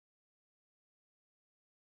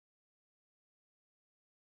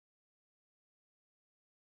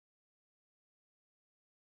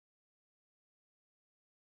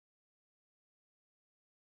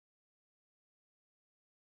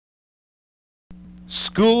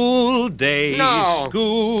School days, No.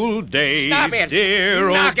 school days, Stop it. dear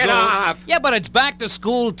old Knock it school- off. Yeah, but it's back to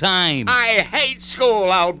school time. I hate school.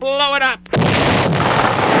 I'll blow it up.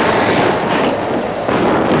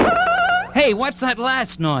 Hey, what's that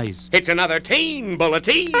last noise? It's another teen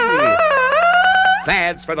bulletin.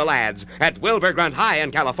 Fads for the lads. At Wilbur Grant High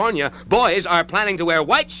in California, boys are planning to wear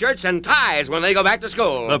white shirts and ties when they go back to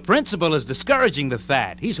school. The principal is discouraging the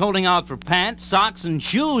fad. He's holding out for pants, socks, and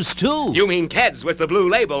shoes, too. You mean Keds with the blue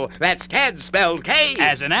label. That's Keds spelled K.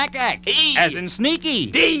 As in ack-ack. E. As in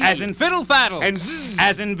sneaky. D. As in fiddle-faddle. And zzz.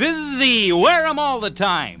 As in busy. Wear 'em all the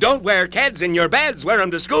time. Don't wear Keds in your beds. Wear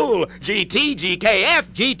 'em to school.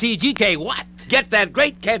 GTGKF. GTGK what? Get that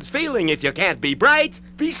great Keds feeling. If you can't be bright,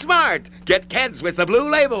 be smart. Get Keds with the blue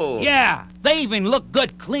label. Yeah, they even look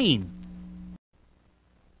good clean.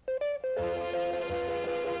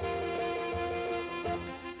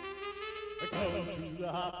 Come to the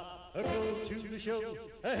hop, go to the show.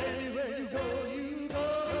 Anywhere you go, you go.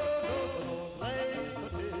 For those Lay's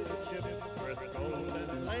potato chips, pressed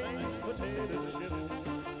golden Lay's potato chips.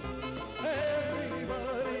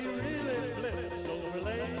 Everybody really flips over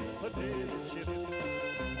Lay's potato chips.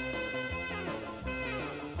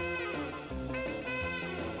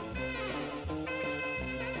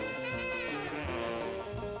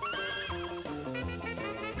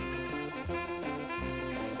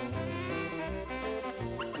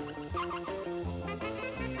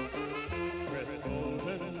 Pressed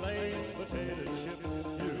golden Lay's potato chips.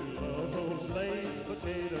 You love those Lay's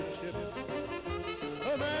potato chips.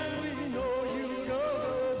 Oh man, we know you go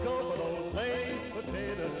for those Lay's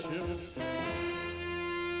potato chips.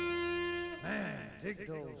 Man, dig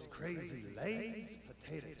those crazy Lay's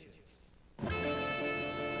potato chips.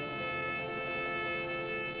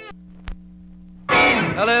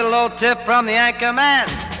 A little old tip from the anchor man.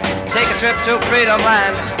 Take a trip to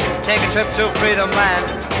Freedomland. Take a trip to Freedomland.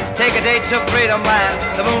 Take a date to Freedomland.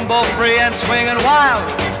 The moon bowl free and swinging wild.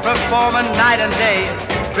 Performing night and day.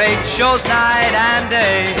 Great shows night and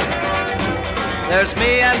day. There's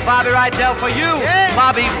me and Bobby Rydell for you. Yeah.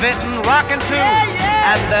 Bobby Vinton rockin' too.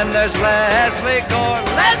 Yeah. And then there's Leslie Gore.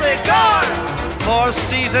 Leslie Gore! 4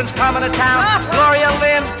 seasons coming to town. Gloria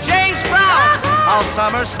Lynn, James Brown. All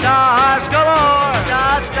summer stars galore.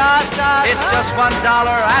 Stars. It's just $1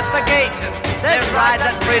 at the gate. There's rides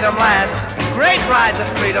at Freedomland. Great rides at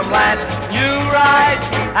Freedomland. New rides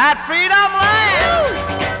at Freedomland.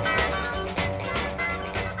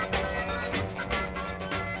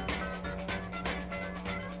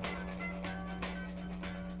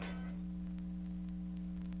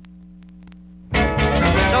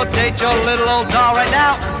 So date your little old doll right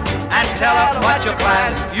now and tell her what you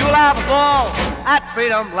plan. You'll have a ball at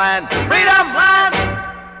Freedomland. Freedomland!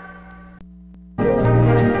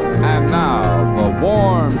 And now, the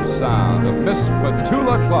warm sound of Miss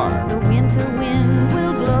Petula Clark. The winter wind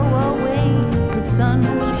will blow away, the sun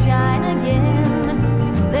will shine again.